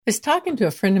Was talking to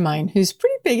a friend of mine who's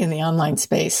pretty big in the online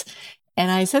space. And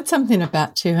I said something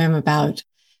to him about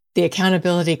the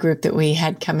accountability group that we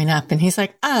had coming up. And he's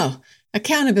like, oh,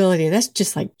 accountability, that's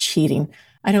just like cheating.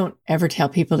 I don't ever tell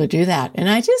people to do that. And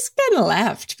I just kind of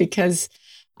laughed because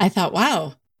I thought,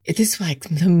 wow, this is like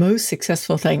the most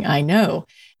successful thing I know.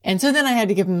 And so then I had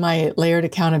to give him my layered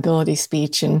accountability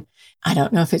speech. And I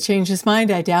don't know if it changed his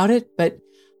mind. I doubt it. But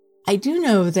I do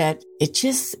know that it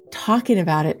just talking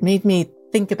about it made me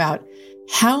think about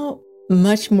how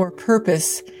much more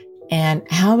purpose and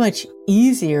how much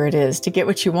easier it is to get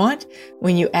what you want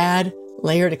when you add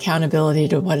layered accountability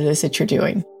to what it is that you're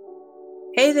doing.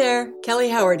 Hey there, Kelly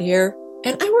Howard here,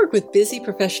 and I work with busy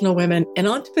professional women and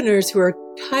entrepreneurs who are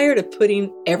tired of putting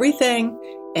everything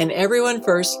and everyone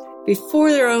first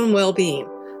before their own well-being.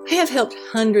 I have helped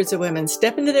hundreds of women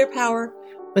step into their power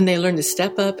when they learn to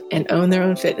step up and own their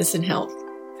own fitness and health.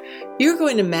 You're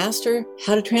going to master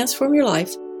how to transform your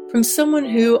life from someone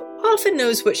who often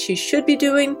knows what she should be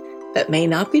doing but may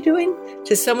not be doing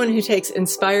to someone who takes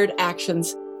inspired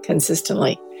actions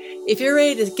consistently. If you're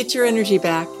ready to get your energy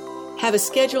back, have a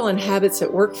schedule and habits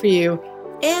that work for you,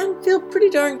 and feel pretty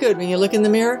darn good when you look in the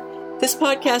mirror, this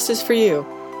podcast is for you.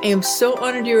 I am so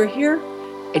honored you are here.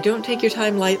 I don't take your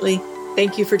time lightly.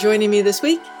 Thank you for joining me this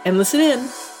week, and listen in.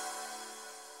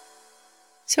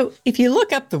 So if you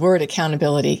look up the word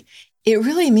accountability, it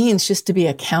really means just to be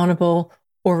accountable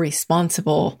or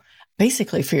responsible,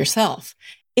 basically for yourself.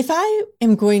 If I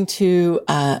am going to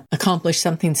accomplish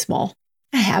something small,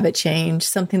 a habit change,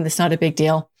 something that's not a big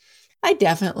deal, I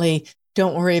definitely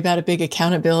don't worry about a big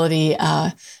accountability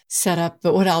setup.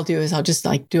 But what I'll do is I'll just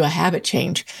do a habit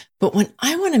change. But when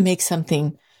I want to make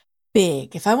something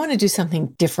big, if I want to do something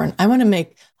different, I want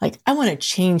to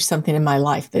change something in my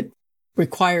life that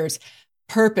requires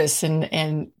purpose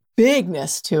and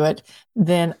bigness to it,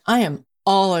 then I am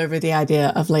all over the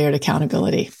idea of layered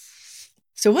accountability.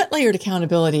 So what layered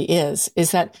accountability is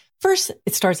that first,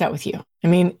 it starts out with you. I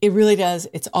mean, it really does.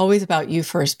 It's always about you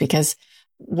first, because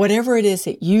whatever it is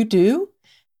that you do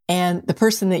and the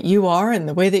person that you are and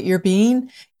the way that you're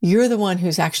being, you're the one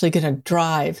who's actually going to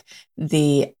drive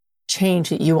the change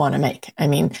that you want to make. I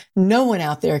mean, no one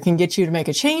out there can get you to make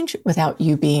a change without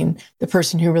you being the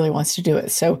person who really wants to do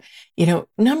it. So,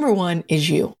 number one is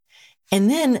you. And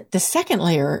then the second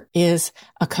layer is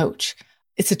a coach.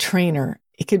 It's a trainer.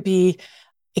 It could be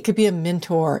a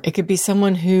mentor. It could be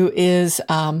someone who is,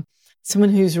 someone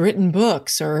who's written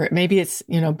books, or maybe it's,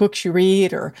 books you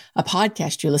read or a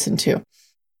podcast you listen to.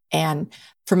 And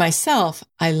for myself,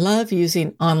 I love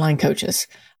using online coaches.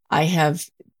 I have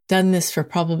done this for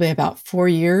probably about 4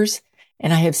 years,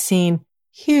 and I have seen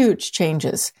huge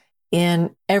changes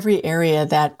in every area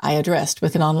that I addressed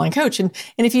with an online coach. And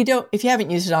if you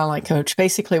haven't used an online coach,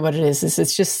 basically what it is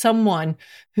it's just someone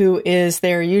who is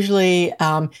there, usually,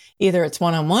 either it's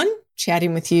one-on-one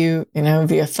chatting with you,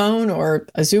 via phone or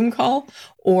a Zoom call,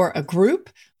 or a group,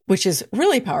 which is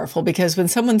really powerful because when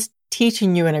someone's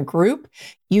teaching you in a group,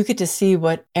 you get to see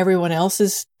what everyone else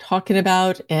is talking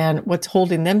about and what's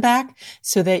holding them back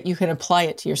so that you can apply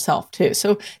it to yourself too.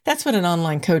 So that's what an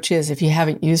online coach is if you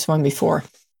haven't used one before.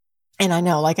 And I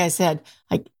know, like I said,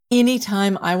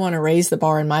 anytime I want to raise the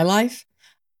bar in my life,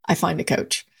 I find a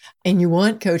coach. And you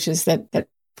want coaches that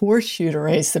force you to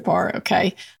raise the bar,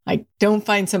 okay? Don't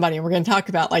find somebody, and we're going to talk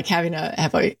about having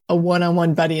have a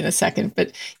one-on-one buddy in a second,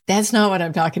 but that's not what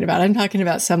I'm talking about. I'm talking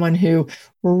about someone who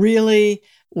really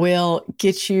will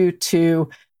get you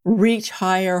to reach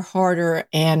higher, harder,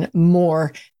 and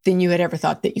more than you had ever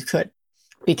thought that you could,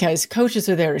 because coaches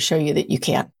are there to show you that you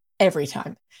can every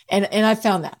time. And I've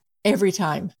found that. Every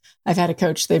time I've had a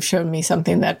coach, they've shown me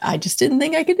something that I just didn't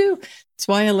think I could do. That's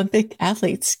why Olympic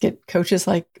athletes get coaches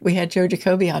like we had Joe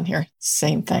Jacoby on here.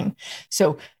 Same thing.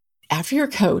 So after your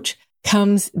coach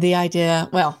comes the idea,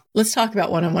 well, let's talk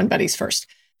about one-on-one buddies first.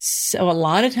 So a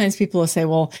lot of times people will say,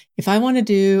 well, if I want to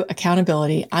do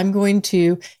accountability, I'm going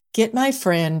to get my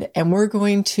friend and we're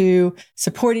going to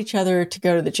support each other to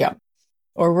go to the gym,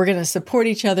 or we're going to support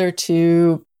each other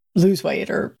to lose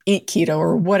weight or eat keto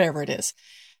or whatever it is.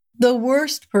 The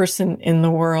worst person in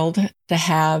the world to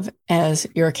have as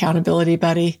your accountability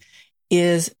buddy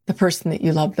is the person that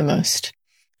you love the most.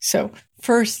 So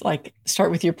first,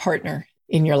 start with your partner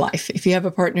in your life. If you have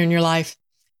a partner in your life,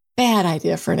 bad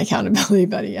idea for an accountability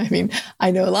buddy. I mean,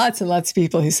 I know lots and lots of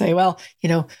people who say, well,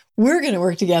 we're going to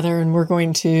work together and we're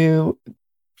going to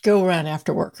go run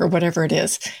after work or whatever it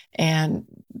is. And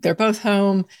they're both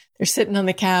home. They're sitting on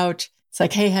the couch. It's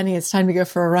like, hey, honey, it's time to go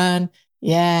for a run.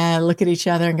 Yeah, look at each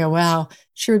other and go, wow,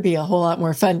 sure would be a whole lot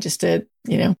more fun just to,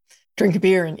 drink a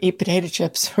beer and eat potato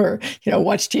chips or,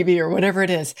 watch TV or whatever it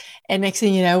is. And next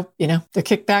thing you know, the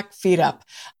kickback, feet up.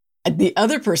 The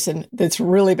other person that's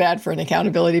really bad for an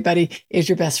accountability buddy is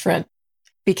your best friend,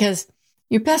 because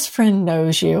your best friend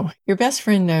knows you. Your best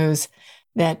friend knows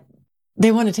that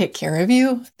they want to take care of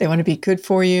you. They want to be good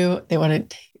for you. They want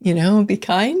to, be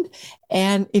kind.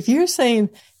 And if you're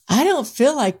saying, I don't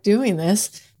feel like doing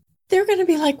this, they're going to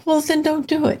be like, well, then don't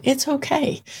do it. It's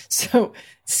okay. So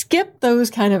skip those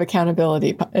kind of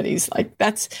accountability buddies. Like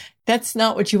that's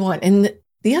not what you want. And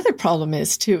the other problem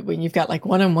is too, when you've got like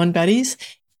one-on-one buddies,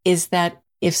 is that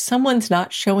if someone's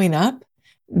not showing up,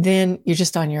 then you're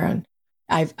just on your own.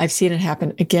 I've seen it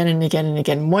happen again and again and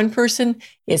again. One person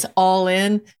is all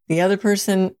in. The other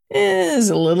person is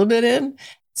a little bit in.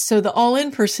 So the all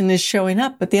in person is showing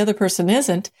up, but the other person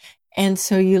isn't. And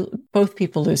so both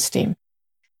people lose steam,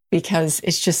 because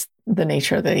it's just the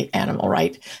nature of the animal,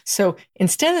 right? So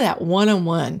instead of that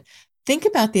one-on-one, think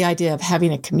about the idea of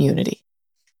having a community.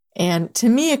 And to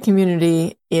me, a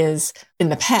community is, in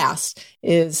the past,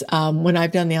 is when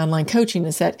I've done the online coaching,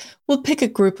 is that we'll pick a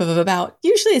group of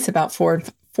usually it's about four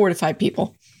to five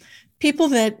people. People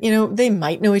that, they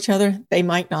might know each other, they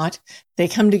might not. They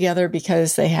come together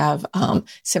because they have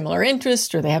similar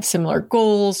interests, or they have similar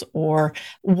goals, or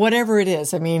whatever it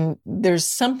is. I mean, there's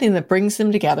something that brings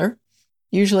them together,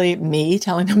 usually me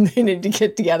telling them they need to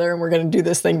get together and we're going to do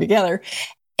this thing together.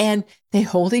 And they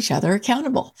hold each other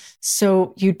accountable.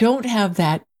 So you don't have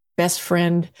that best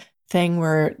friend thing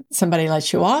where somebody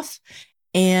lets you off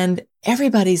and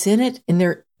everybody's in it and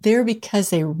they're there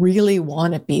because they really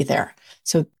want to be there.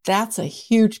 So that's a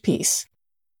huge piece.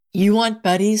 You want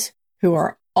buddies who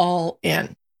are all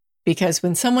in, because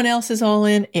when someone else is all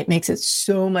in, it makes it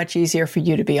so much easier for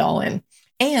you to be all in.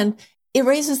 And it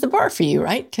raises the bar for you,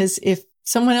 right? Because if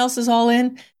someone else is all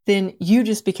in, then you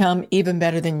just become even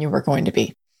better than you were going to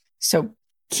be. So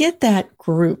get that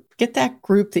group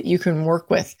that you can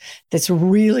work with that's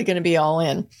really going to be all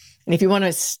in. And if you want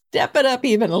to step it up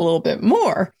even a little bit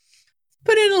more,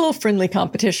 put in a little friendly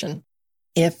competition.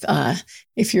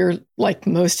 If you're like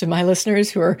most of my listeners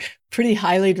who are pretty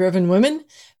highly driven women,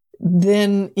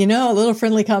 then, a little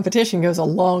friendly competition goes a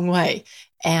long way.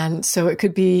 And so it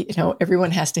could be,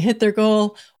 everyone has to hit their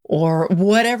goal or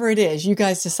whatever it is. You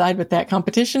guys decide what that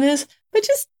competition is, but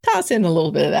just toss in a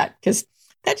little bit of that, because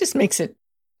that just makes it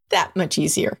that much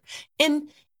easier. And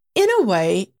in a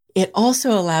way, it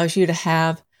also allows you to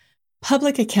have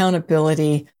public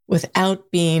accountability without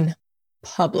being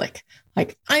public.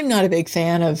 Like, I'm not a big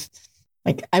fan of,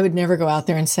 I would never go out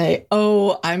there and say,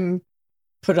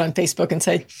 put it on Facebook and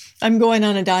say, I'm going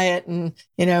on a diet and,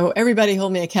 everybody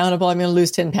hold me accountable. I'm going to lose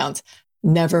 10 pounds.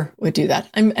 Never would do that.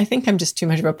 I think I'm just too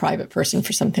much of a private person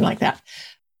for something like that.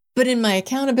 But in my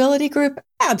accountability group,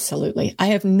 absolutely. I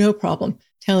have no problem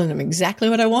telling them exactly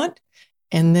what I want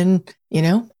and then,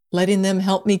 letting them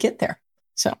help me get there.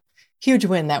 So huge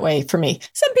win that way for me.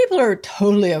 Some people are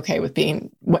totally okay with being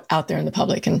out there in the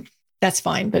public, and that's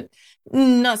fine, but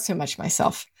not so much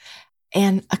myself.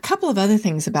 And a couple of other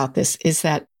things about this is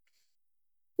that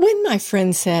when my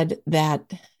friend said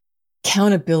that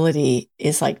accountability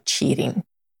is like cheating,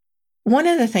 one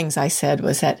of the things I said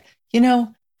was that,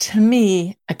 to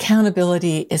me,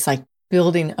 accountability is like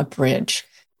building a bridge,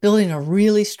 building a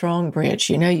really strong bridge.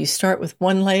 You start with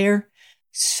one layer,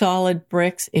 solid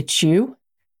bricks. It's you,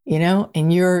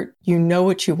 and you know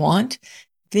what you want.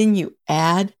 Then you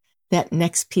add that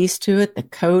next piece to it, the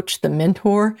coach, the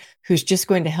mentor, who's just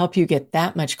going to help you get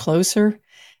that much closer.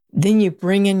 Then you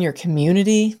bring in your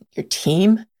community, your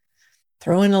team,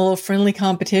 throw in a little friendly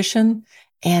competition.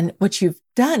 And what you've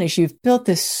done is you've built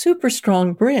this super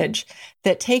strong bridge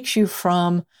that takes you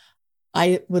from,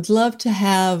 I would love to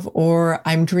have, or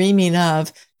I'm dreaming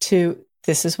of, to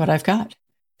this is what I've got.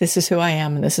 This is who I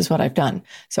am, and this is what I've done.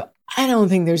 So I don't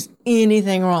think there's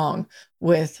anything wrong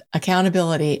with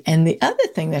accountability. And the other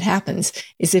thing that happens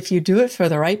is if you do it for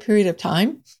the right period of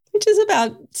time, which is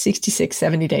about 66,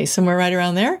 70 days, somewhere right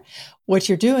around there, what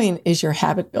you're doing is you're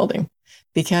habit building,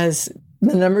 because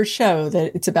the numbers show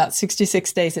that it's about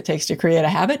 66 days it takes to create a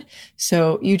habit.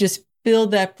 So you just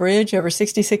build that bridge over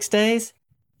 66 days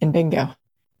and bingo,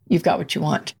 you've got what you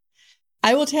want.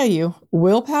 I will tell you,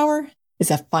 willpower is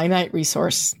a finite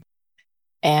resource.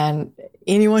 And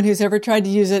anyone who's ever tried to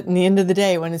use it in the end of the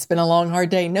day when it's been a long, hard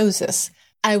day knows this.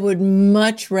 I would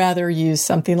much rather use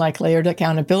something like layered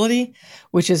accountability,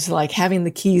 which is like having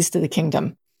the keys to the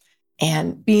kingdom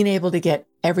and being able to get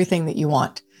everything that you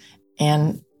want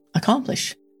and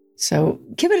accomplish. So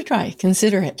give it a try.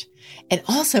 Consider it. And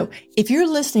also, if you're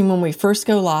listening when we first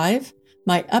go live,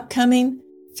 my upcoming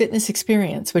fitness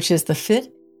experience, which is the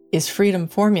Fit is Freedom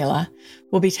Formula,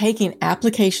 will be taking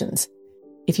applications.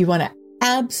 If you want to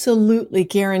absolutely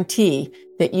guarantee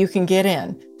that you can get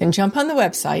in, then jump on the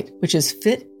website, which is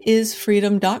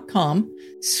fitisfreedom.com.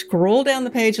 Scroll down the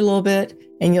page a little bit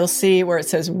and you'll see where it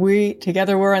says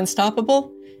Together We're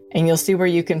Unstoppable, and you'll see where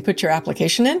you can put your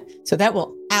application in. So that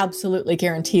will absolutely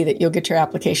guarantee that you'll get your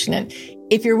application in.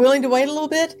 If you're willing to wait a little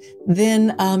bit,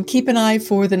 then keep an eye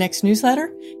for the next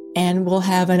newsletter, and we'll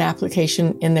have an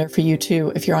application in there for you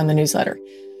too if you're on the newsletter.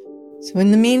 So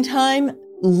in the meantime,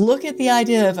 look at the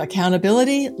idea of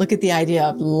accountability, look at the idea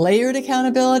of layered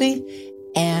accountability,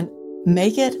 and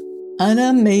make it an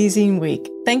amazing week.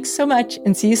 Thanks so much,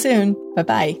 and see you soon.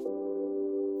 Bye-bye.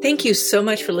 Thank you so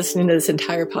much for listening to this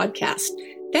entire podcast.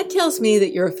 That tells me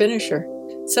that you're a finisher,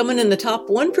 someone in the top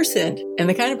 1%, and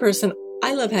the kind of person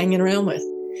I love hanging around with.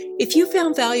 If you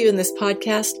found value in this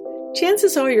podcast,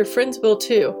 chances are your friends will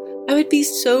too. I would be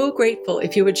so grateful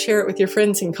if you would share it with your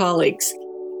friends and colleagues.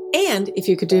 And if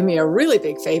you could do me a really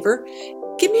big favor,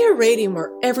 give me a rating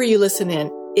wherever you listen in.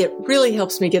 It really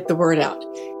helps me get the word out.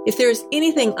 If there's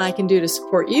anything I can do to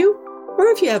support you, or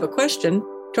if you have a question,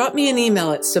 drop me an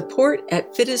email at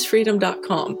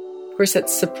support@fitisfreedom.com. Of course,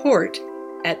 that's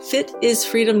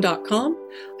support@fitisfreedom.com.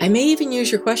 I may even use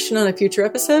your question on a future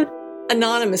episode,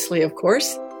 anonymously, of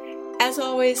course. As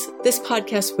always, this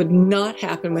podcast would not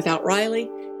happen without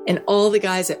Riley and all the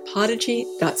guys at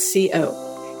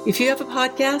Podigy.co. If you have a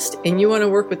podcast and you want to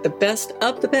work with the best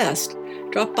of the best,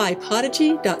 drop by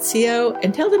Podigy.co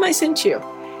and tell them I sent you.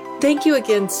 Thank you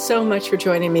again so much for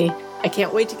joining me. I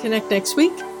can't wait to connect next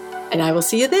week, and I will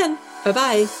see you then.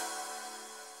 Bye-bye.